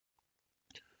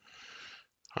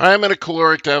I'm in a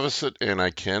caloric deficit and I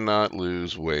cannot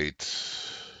lose weight.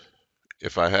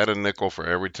 If I had a nickel for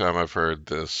every time I've heard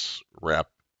this rap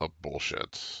of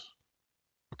bullshit.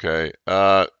 Okay.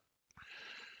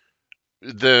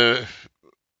 The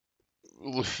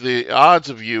the odds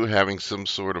of you having some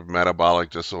sort of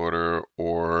metabolic disorder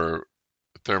or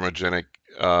thermogenic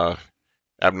uh,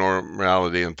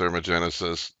 abnormality in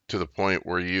thermogenesis to the point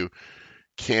where you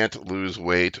can't lose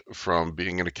weight from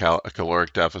being in a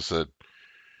caloric deficit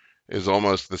is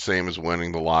almost the same as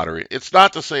winning the lottery. It's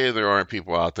not to say there aren't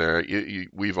people out there.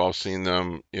 We've all seen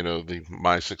them. You know, the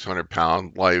My 600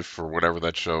 Pound Life or whatever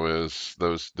that show is.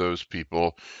 Those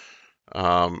people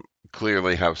um,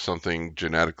 clearly have something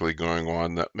genetically going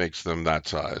on that makes them that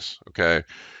size. Okay,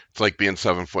 it's like being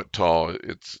 7 foot tall.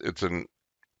 It's an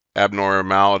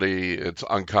abnormality. It's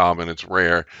uncommon. It's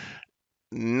rare.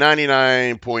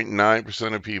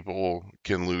 99.9% of people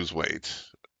can lose weight.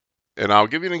 And I'll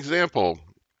give you an example.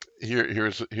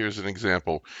 Here's an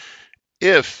example.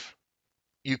 If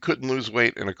you couldn't lose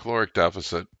weight in a caloric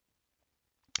deficit,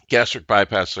 gastric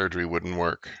bypass surgery wouldn't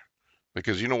work.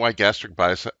 Because you know why gastric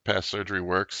bypass surgery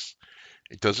works?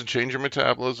 It doesn't change your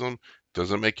metabolism,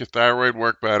 doesn't make your thyroid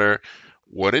work better.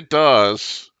 What it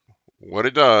does, what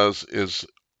it does is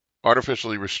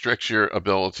artificially restricts your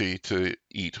ability to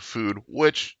eat food,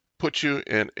 which puts you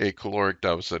in a caloric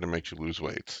deficit and makes you lose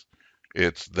weight.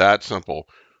 It's that simple.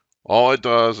 All it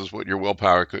does is what your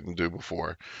willpower couldn't do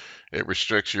before. It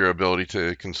restricts your ability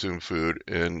to consume food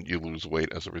and you lose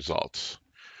weight as a result.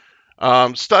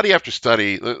 Study after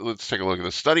study, let's take a look at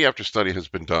this. Study after study has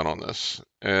been done on this.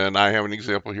 And I have an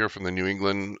example here from the New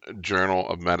England Journal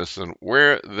of Medicine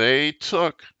where they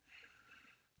took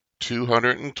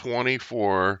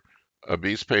 224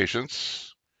 obese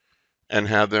patients and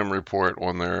had them report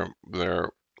on their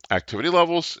activity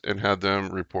levels and had them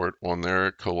report on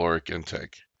their caloric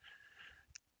intake.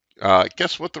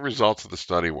 Guess what the results of the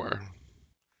study were?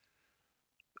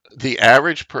 The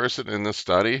average person in the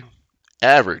study,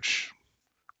 average,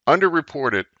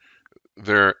 underreported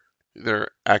their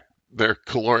their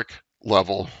caloric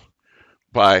level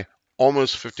by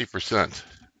almost 50%.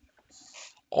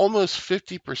 Almost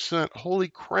 50%. Holy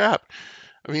crap.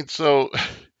 I mean, so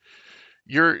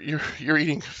you're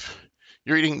eating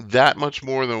that much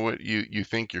more than what you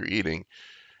think you're eating.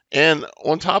 And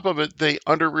on top of it, they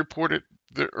underreported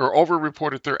or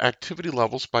overreported their activity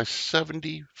levels by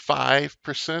 75%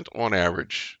 on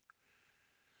average.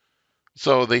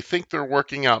 So they think they're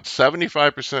working out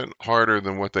 75% harder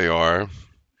than what they are,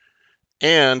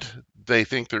 and they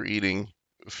think they're eating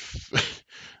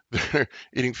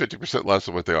 50% less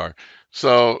than what they are.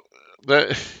 So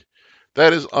that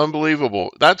that is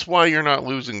unbelievable. That's why you're not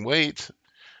losing weight.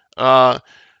 Uh,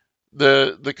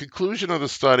 the conclusion of the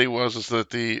study was is that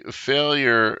the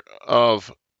failure of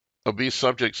obese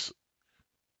subjects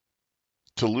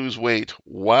to lose weight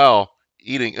while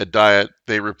eating a diet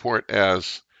they report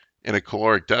as in a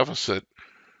caloric deficit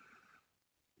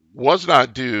was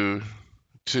not due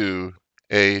to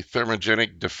a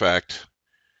thermogenic defect.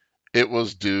 It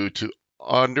was due to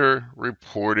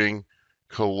underreporting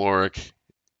caloric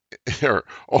or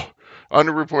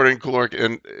underreporting caloric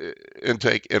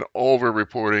intake and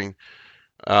overreporting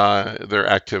their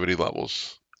activity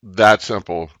levels. That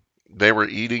simple. They were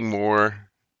eating more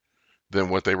than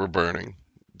what they were burning.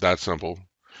 That simple.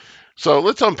 So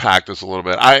let's unpack this a little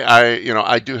bit.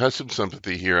 I do have some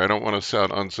sympathy here. I don't want to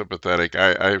sound unsympathetic.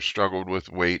 I have struggled with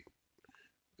weight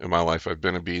in my life. I've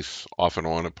been obese off and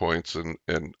on at points, and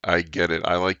I get it.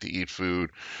 I like to eat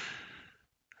food.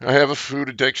 I have a food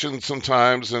addiction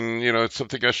sometimes, and it's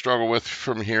something I struggle with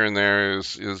from here and there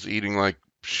is eating like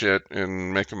shit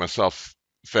and making myself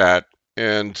fat.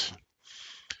 And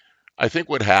I think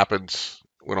what happens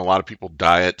when a lot of people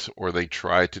diet or they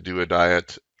try to do a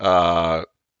diet,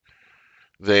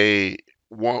 they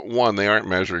one they aren't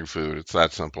measuring food. It's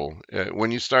that simple.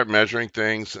 When you start measuring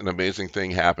things, an amazing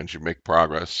thing happens. You make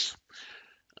progress.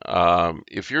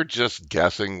 If you're just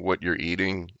guessing what you're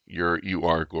eating, you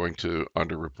are going to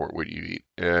underreport what you eat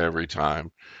every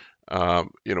time.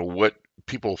 What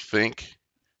people think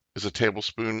is a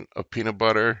tablespoon of peanut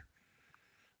butter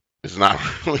is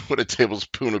not really what a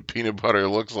tablespoon of peanut butter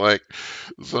looks like.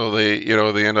 So they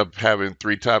end up having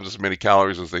 3 times as many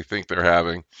calories as they think they're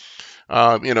having.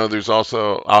 There's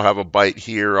also I'll have a bite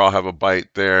here, I'll have a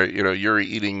bite there. You're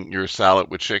eating your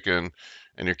salad with chicken,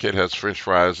 and your kid has French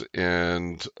fries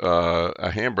and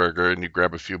a hamburger, and you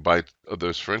grab a few bites of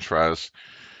those French fries.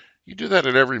 You do that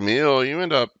at every meal, you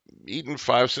end up eating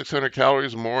 500-600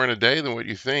 calories more in a day than what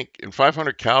you think. And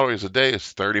 500 calories a day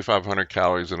is 3,500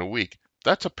 calories in a week.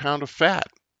 That's a pound of fat.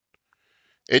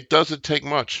 It doesn't take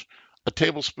much. a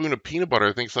tablespoon of peanut butter,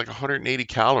 I think it's like 180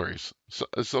 calories, so,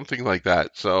 something like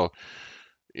that. So,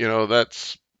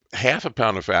 that's half a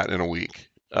pound of fat in a week.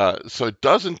 So it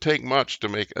doesn't take much to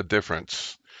make a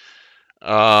difference.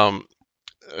 Um,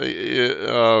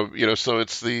 so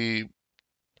it's the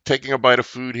taking a bite of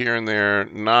food here and there,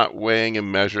 not weighing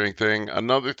and measuring thing.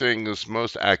 Another thing is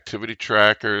most activity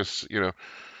trackers,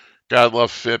 God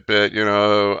love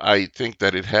Fitbit, I think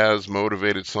that it has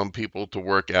motivated some people to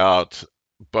work out,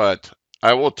 but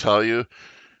I will tell you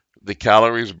the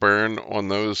calories burned on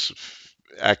those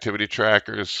activity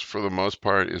trackers for the most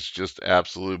part is just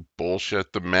absolute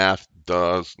bullshit. The math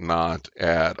does not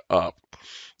add up.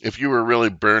 If you were really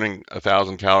burning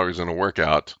 1,000 calories in a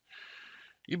workout,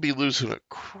 you'd be losing a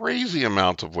crazy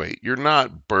amount of weight. You're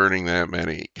not burning that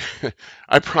many.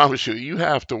 I promise you, you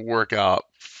have to work out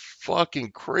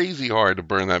fucking crazy hard to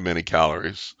burn that many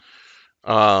calories.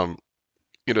 Um,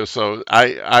 so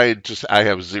I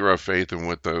have zero faith in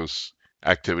what those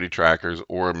activity trackers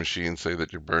or machines say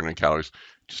that you're burning calories.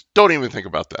 Just don't even think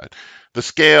about that. The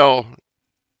scale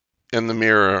and the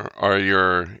mirror are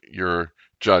your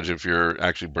judge if you're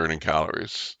actually burning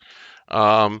calories.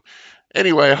 Um,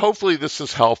 Anyway, hopefully this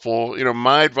is helpful.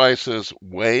 My advice is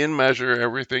weigh and measure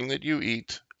everything that you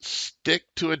eat. Stick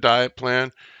to a diet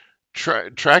plan.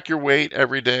 Track your weight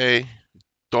every day.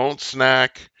 Don't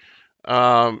snack.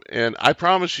 And I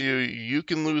promise you, you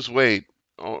can lose weight.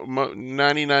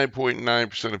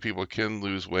 99.9% of people can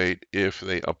lose weight if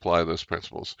they apply those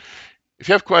principles. If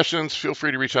you have questions, feel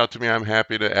free to reach out to me. I'm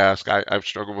happy to ask. I've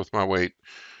struggled with my weight.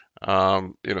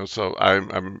 So I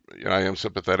am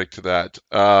sympathetic to that.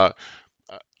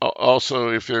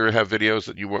 Also, if you have videos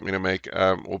that you want me to make,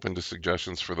 I'm open to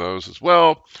suggestions for those as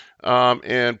well.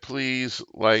 And please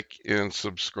like and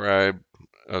subscribe.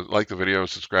 Like the video,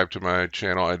 subscribe to my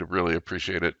channel. I'd really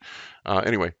appreciate it.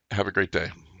 Anyway, have a great day.